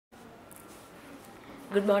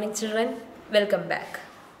Good morning, children. Welcome back.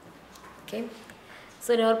 Okay.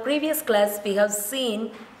 So in our previous class we have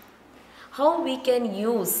seen how we can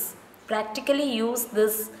practically use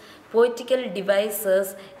this poetical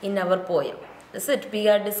devices in our poem. That's it. We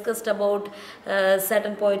have discussed about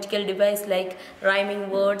certain poetical device like rhyming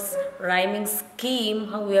words, rhyming scheme,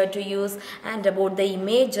 how we are to use, and about the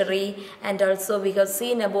imagery, and also we have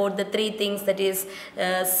seen about the three things, that is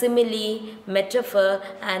simile, metaphor,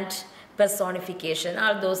 and personification.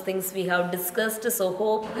 All those things we have discussed. So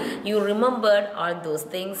hope you remembered all those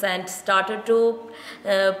things and started to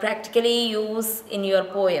practically use in your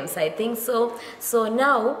poems. I think so. So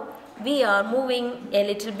now we are moving a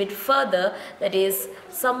little bit further, that is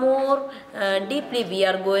some more deeply we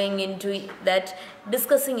are going into that,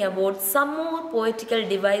 discussing about some more poetical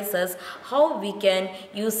devices, how we can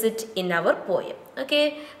use it in our poem.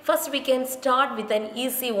 Okay, first we can start with an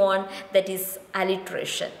easy one, that is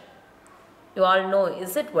alliteration. You all know,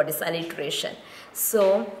 is it, what is alliteration?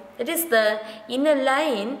 So it is the in a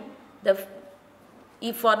line,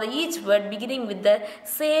 for each word beginning with the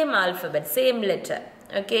same alphabet, same letter.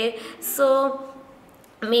 Okay, so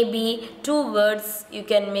maybe two words you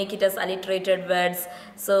can make it as alliterated words.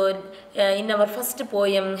 So in our first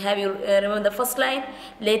poem, have you remember the first line?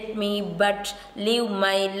 Let me but live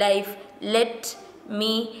my life, let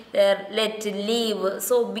me let leave.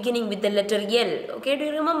 So beginning with the letter L. Okay, do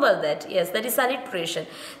you remember that? Yes, that is alliteration.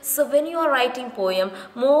 So when you are writing poem,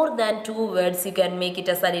 more than two words you can make it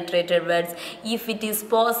as alliterated words. If it is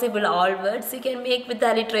possible, all words you can make with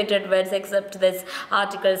alliterated words, except this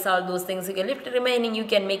articles, all those things you can lift. Remaining you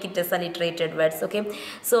can make it as alliterated words. Okay,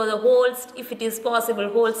 so the whole, if it is possible,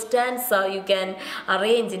 whole stanza you can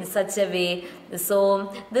arrange in such a way.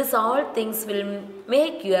 So this all things will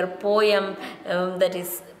make your poem that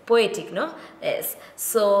is poetic, no? Yes.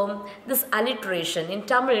 So this alliteration in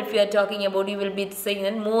Tamil, if you are talking about, you will be saying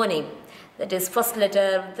that morning, that is first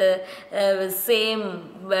letter, the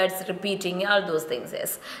same words repeating, all those things.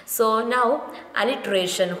 Yes. So now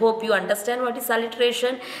alliteration, hope you understand what is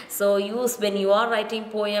alliteration. So use when you are writing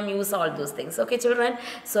poem, use all those things. Okay, children.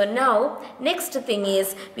 So now next thing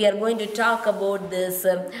is we are going to talk about this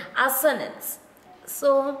assonance.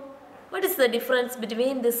 So what is the difference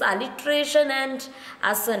between this alliteration and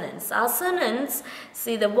assonance? Assonance,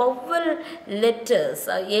 see the vowel letters,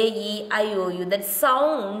 A, E, I, O, U, that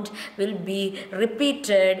sound will be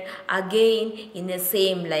repeated again in the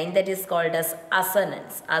same line. That is called as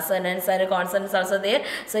assonance. Assonance and consonants also there.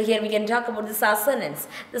 So here we can talk about this assonance.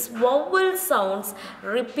 This vowel sounds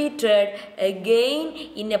repeated again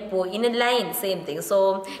in a line, same thing.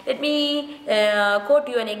 So let me quote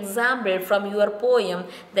you an example from your poem,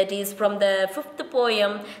 that is from the fifth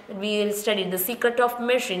poem. We will study The Secret of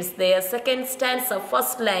Machines. Their second stanza,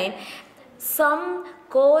 first line. Some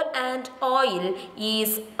coal and oil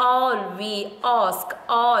is all we ask,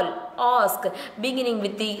 all ask, beginning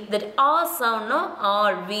with that R sound, no?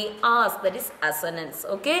 All we ask, that is assonance.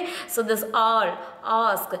 Okay, so this all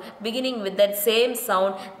ask beginning with that same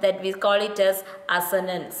sound, that we call it as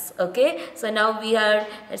assonance. Okay, so now we are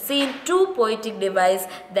seeing two poetic device,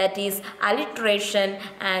 that is alliteration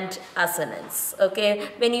and assonance. Okay,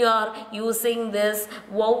 when you are using this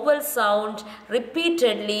vowel sound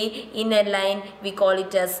repeatedly in a line, we call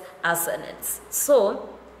it as assonance. So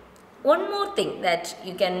one more thing that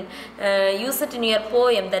you can use it in your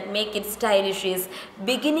poem that make it stylish is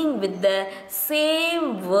beginning with the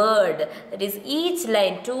same word. That is each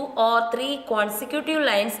line, 2 or 3 consecutive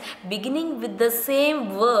lines beginning with the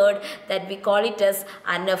same word, that we call it as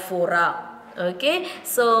anaphora. Okay,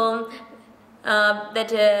 so that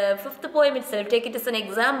fifth poem itself, take it as an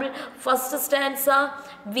example. First stanza,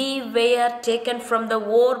 we were taken from the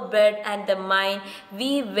war bed and the mine,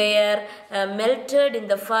 we were melted in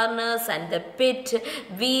the furnace and the pit,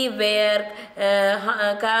 we were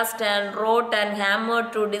cast and wrought and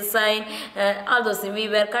hammered to design, all those things. We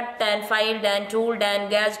were cut and filed and tooled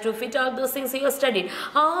and gauged to fit, all those things you have studied.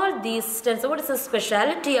 All these stanzas, what is the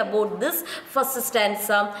speciality about this first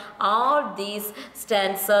stanza? All these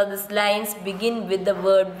stanzas, these lines begin with the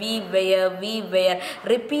word we were,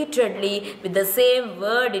 repeatedly with the same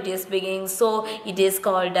word it is beginning, so it is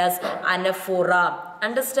called as anaphora.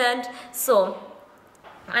 Understand? So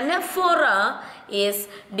anaphora is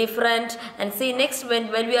different. And see, next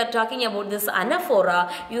when we are talking about this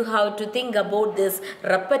anaphora, you have to think about this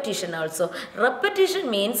repetition also. Repetition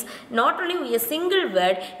means not only a single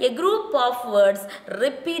word, a group of words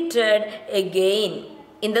repeated again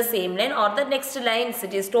in the same line or the next lines,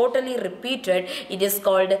 it is totally repeated. It is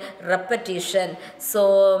called repetition.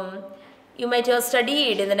 So you might have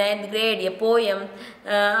studied in the 9th grade a poem,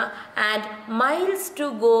 and miles to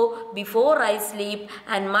go before I sleep,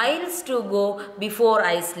 and miles to go before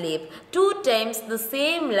I sleep. 2 times the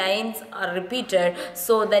same lines are repeated,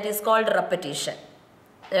 so that is called repetition.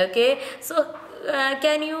 Okay, so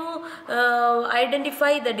can you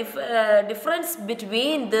identify the difference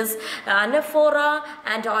between this anaphora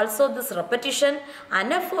and also this repetition?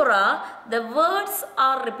 Anaphora, the words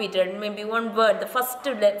are repeated, maybe one word, the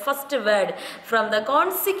first word from the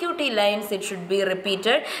consecutive lines, it should be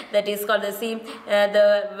repeated. That is called the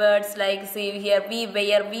words like, see here, we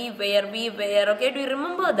were, okay, do you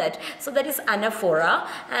remember that? So that is anaphora,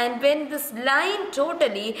 and when this line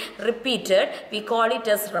totally repeated, we call it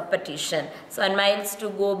as repetition. So, and miles to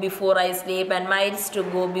go before I sleep, and miles to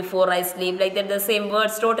go before I sleep, like that, the same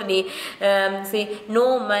words totally. See, no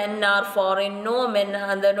men are foreign, no men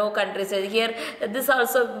and no countries. Here, this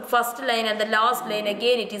also first line and the last line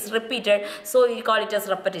again it is repeated, so we call it as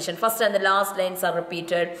repetition. First and the last lines are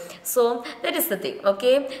repeated. So that is the thing.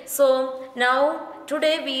 Okay, so now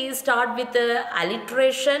today we start with the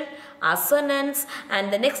alliteration, assonance,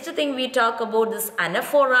 and the next thing we talk about this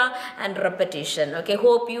anaphora and repetition. Okay,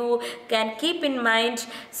 hope you can keep in mind.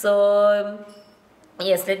 So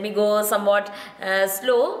yes, let me go somewhat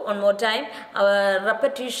slow one more time. Our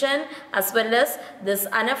repetition as well as this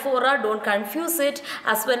anaphora, don't confuse it,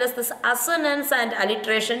 as well as this assonance and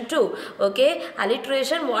alliteration too. Okay,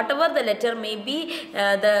 alliteration, whatever the letter may be,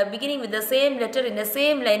 the beginning with the same letter in the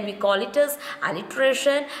same line, we call it as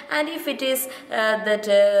alliteration. And if it is that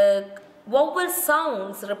vowel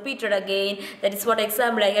sounds repeated again, that is what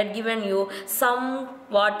example I had given you. Some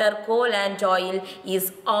water, coal and oil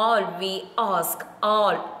is all we ask.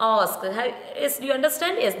 All ask. Yes, do you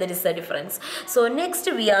understand? Yes, that is the difference. So next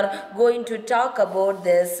we are going to talk about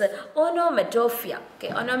this onomatopoeia.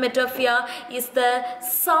 Okay, onomatopoeia is the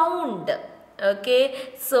sound. Okay,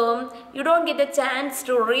 so you don't get a chance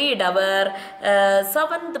to read our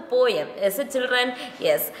 7th poem. Is it, children?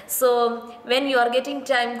 Yes. So when you are getting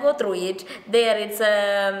time, go through it. There it's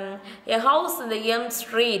a house in the M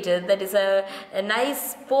Street. That is a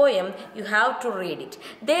nice poem. You have to read it.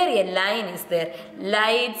 There a line is there.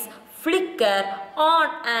 Lights flicker on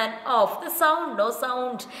and off. The sound, no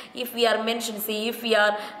sound. If we are mentioned, see, if we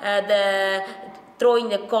are throwing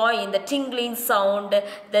the coin, the tingling sound,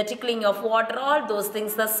 the tickling of water, all those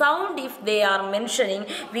things, the sound, if they are mentioning,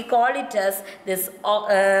 we call it as this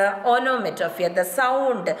onomatopoeia, the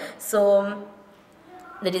sound. So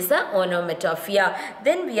that is the onomatopoeia.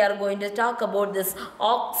 Then we are going to talk about this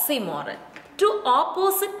oxymoron. Two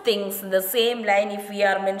opposite things in the same line, if we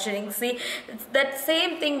are mentioning, see, that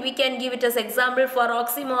same thing we can give it as example for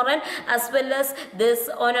oxymoron as well as this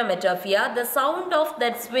onomatopoeia. The sound of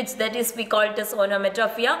that switch, that is we call it as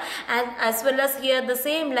onomatopoeia, and as well as here the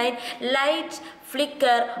same line, light,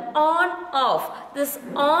 flicker, on, off. This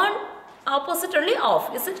on, opposite only,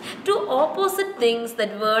 off. Is it two opposite things,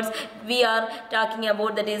 that words we are talking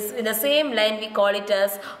about, that is in the same line, we call it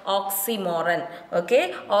as oxymoron.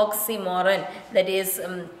 Okay, oxymoron, that is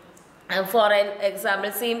for an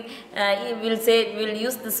example, see, we'll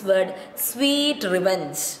use this word sweet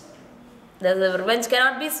revenge. The revenge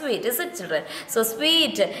cannot be sweet, is it, children? So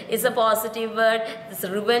sweet is a positive word, this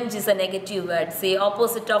revenge is a negative word, say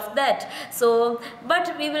opposite of that. So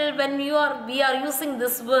but we will, when we are using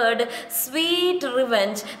this word sweet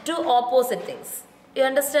revenge, two opposite things. You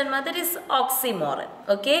understand, ma? That is oxymoron.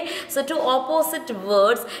 Okay, so two opposite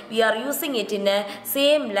words, we are using it in a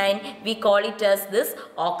same line, we call it as this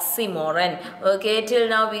oxymoron. Okay, till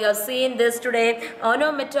now we have seen this today,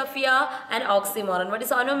 onomatopoeia and oxymoron. What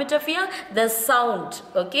is onomatopoeia? The sound.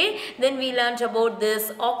 Okay, then we learned about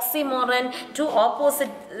this oxymoron, two opposite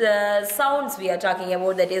sounds we are talking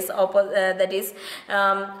about, that is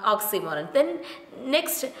oxymoron. Then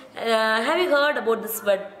next, have you heard about this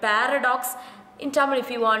word paradox? In Tamil, if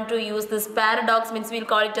you want to use this paradox, means we'll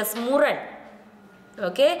call it as muran.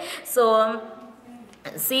 Okay, so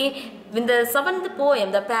see, in the 7th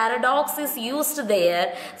poem, the paradox is used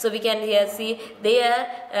there. So we can here see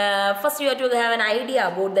there, first you have to have an idea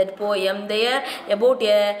about that poem. There, about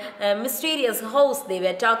a mysterious house they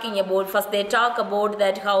were talking about. First they talk about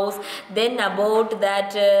that house, then about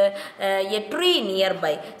that a tree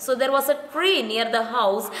nearby. So there was a tree near the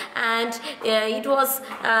house, and it was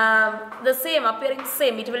the same, appearing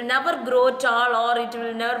same. It will never grow tall or it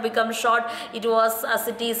will never become short. It was as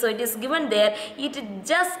it is. So it is given there. It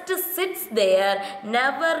just sits there,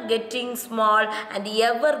 never getting small and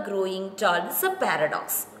ever growing tall. This is a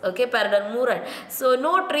paradox. Okay, Muran. So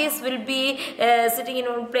no trees will be sitting in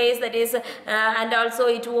one place, that is, and also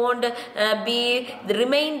it won't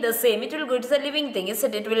remain the same. It will go. It's a living thing,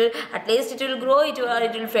 isn't it? It will, at least it will grow. It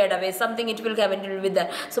will fade away. Something it will have. It will be there.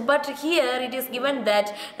 So, but here it is given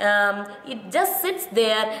that it just sits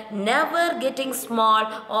there, never getting small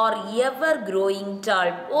or ever growing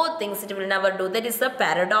tall. Both things it will never do. That is the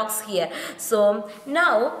paradox here. So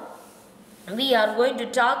now we are going to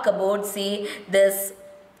talk about, see, this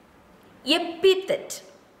epithet.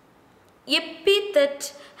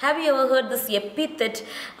 Epithet. Have you ever heard this epithet?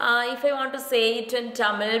 If I want to say it in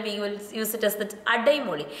Tamil, we will use it as the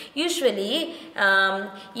adaimoli. Usually,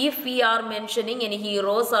 if we are mentioning any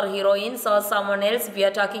heroes or heroines or someone else we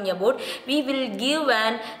are talking about, we will give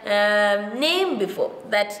an name before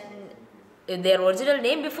that. Their original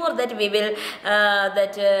name, before that we will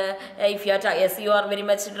if you are yes, you are very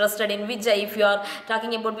much interested in Vijay. If you are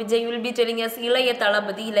talking about Vijay, you will be telling us Ilaya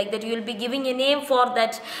Talabadi, like that you will be giving a name for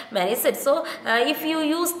that man, is it? So if you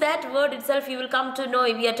use that word itself, you will come to know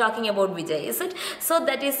if we are talking about Vijay, is it? So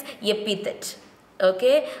that is epithet.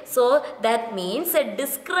 Okay, so that means a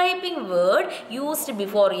describing word used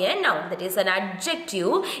before a noun. That is an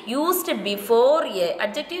adjective used before a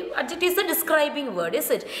adjective. Adjective is a describing word,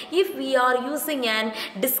 is it? If we are using an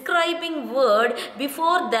describing word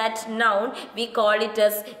before that noun, we call it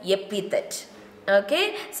as epithet.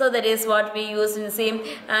 Okay, so that is what we use in the same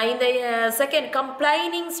in the second,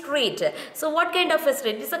 complaining street. So what kind of a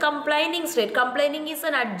street? It's a complaining street. Complaining is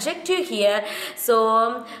an adjective here.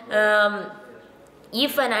 So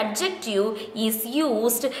if an adjective is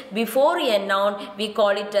used before a noun, we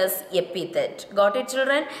call it as epithet. Got it,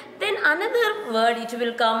 children? Then another word it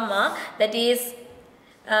will come, that is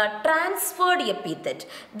transferred epithet.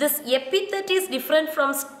 This epithet is different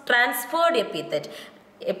from transferred epithet.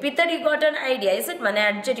 Epithet, you got an idea, is it? An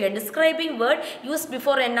adjective, a describing word used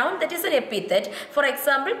before a noun, that is an epithet. For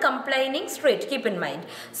example, complaining street, keep in mind.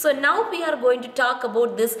 So now we are going to talk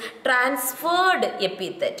about this transferred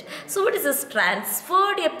epithet. So what is this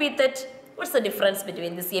transferred epithet? What's the difference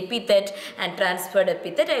between this epithet and transferred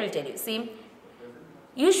epithet? I will tell you. See,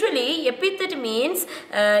 usually epithet means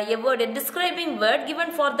a word, a describing word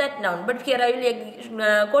given for that noun. But here I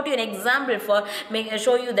will quote you an example for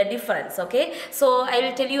show you the difference. Okay, so I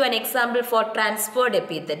will tell you an example for transferred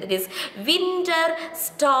epithet. That is winter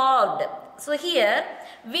starved. So here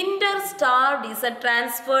winter starved is a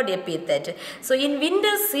transferred epithet. So in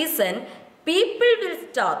winter season people will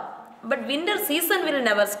starve, but winter season will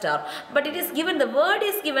never starve. But it is given, the word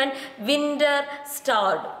is given winter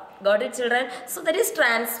starved. Got it, children? So that is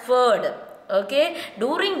transferred. Okay,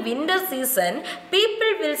 during winter season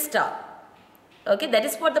people will starve. Okay, that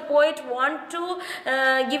is what the poet want to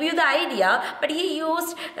give you the idea, but he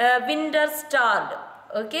used winter starved.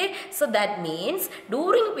 Okay, so that means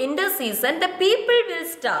during winter season the people will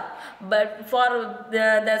starve, but for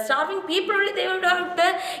the starving people only they would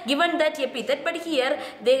have given that epithet, but here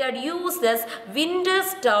they had used as winter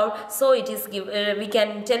starved, so it is we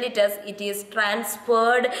can tell it as it is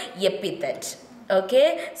transferred epithet.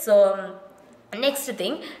 Okay, so next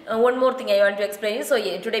thing, one more thing I want to explain. So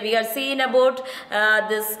today we are seeing about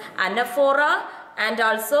this anaphora and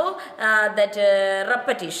also that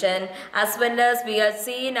repetition, as well as we have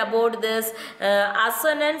seen about this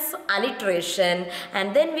assonance alliteration,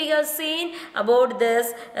 and then we have seen about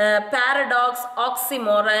this paradox,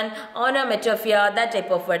 oxymoron, onomatopoeia, that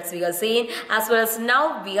type of words we have seen, as well as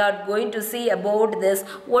now we are going to see about this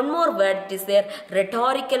one more word. It is their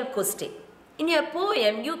rhetorical question. In your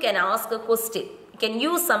poem you can ask a question, you can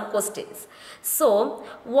use some questions. So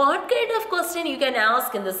what kind of question you can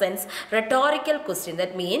ask? In the sense rhetorical question,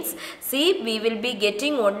 that means see, we will be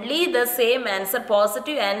getting only the same answer,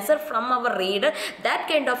 positive answer from our reader. That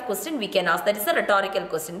kind of question we can ask, that is a rhetorical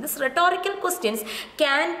question. This rhetorical questions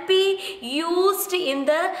can be used in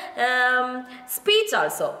the speech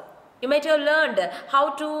also. You might have learned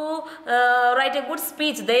how to write a good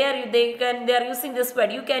speech. They are using this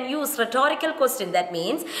word. You can use rhetorical question. That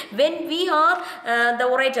means when we are the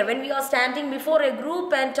orator, when we are standing before a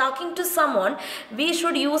group and talking to someone, we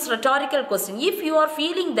should use rhetorical question. If you are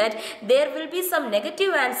feeling that there will be some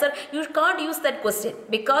negative answer, you can't use that question,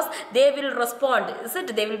 because they will respond. Is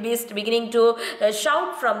it? They will be beginning to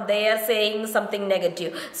shout from there saying something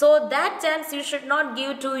negative. So that chance you should not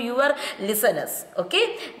give to your listeners.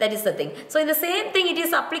 Okay, that is the thing. So in the same thing it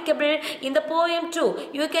is applicable in the poem too.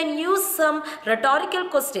 You can use some rhetorical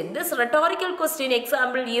question. This rhetorical question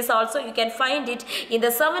example is also, you can find it in the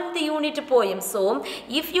 7th unit poem. So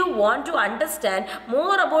if you want to understand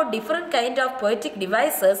more about different kind of poetic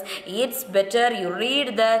devices, it's better you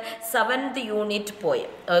read the 7th unit poem.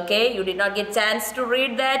 Okay, you did not get chance to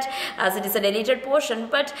read that as it is a deleted portion,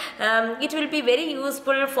 but it will be very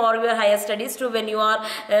useful for your higher studies too when you are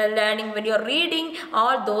learning, when you are reading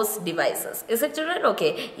all those devices. Is it, children?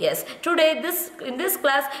 Okay, yes. Today in this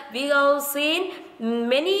class we have seen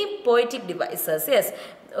many poetic devices. Yes.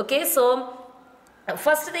 Okay, so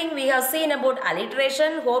first thing we have seen about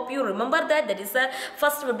alliteration. Hope you remember that. That is the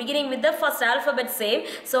first, beginning with the first alphabet same.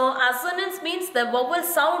 So assonance means the vowel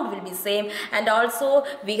sound will be same. And also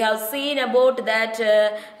we have seen about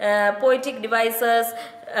that poetic devices,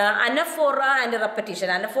 anaphora and repetition.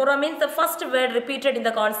 Anaphora means the first word repeated in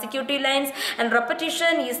the consecutive lines, and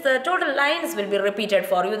repetition is the total lines will be repeated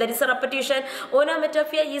for you. That is a repetition.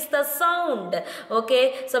 Onomatopoeia is the sound.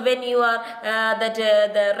 Okay, so when you are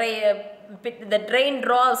the rain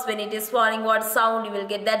drops, when it is falling, what sound you will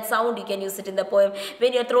get, that sound you can use it in the poem.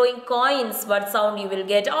 When you are throwing coins, what sound you will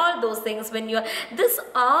get, all those things. When you are, this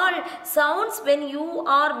all sounds, when you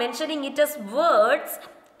are mentioning it as words,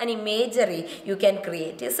 an imagery you can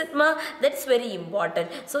create. Is it, ma? That's very important.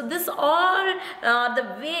 So this all the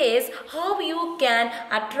ways how you can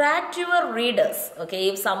attract your readers. Okay,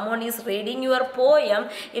 if someone is reading your poem,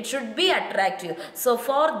 it should be attractive. So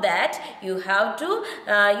for that you have to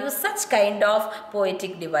use such kind of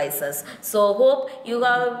poetic devices. So hope you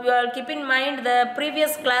are keep in mind the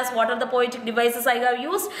previous class what are the poetic devices I have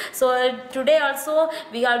used. So today also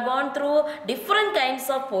we have gone through different kinds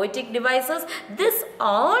of poetic devices. This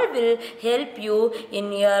all will help you in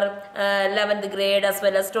your 11th grade as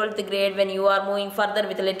well as 12th grade. When you are moving further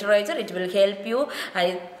with literature, it will help you,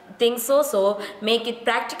 I think so. So make it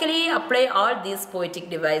practically apply all these poetic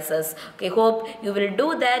devices. Okay, hope you will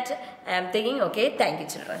do that. I am thinking. Okay, thank you,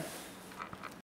 children.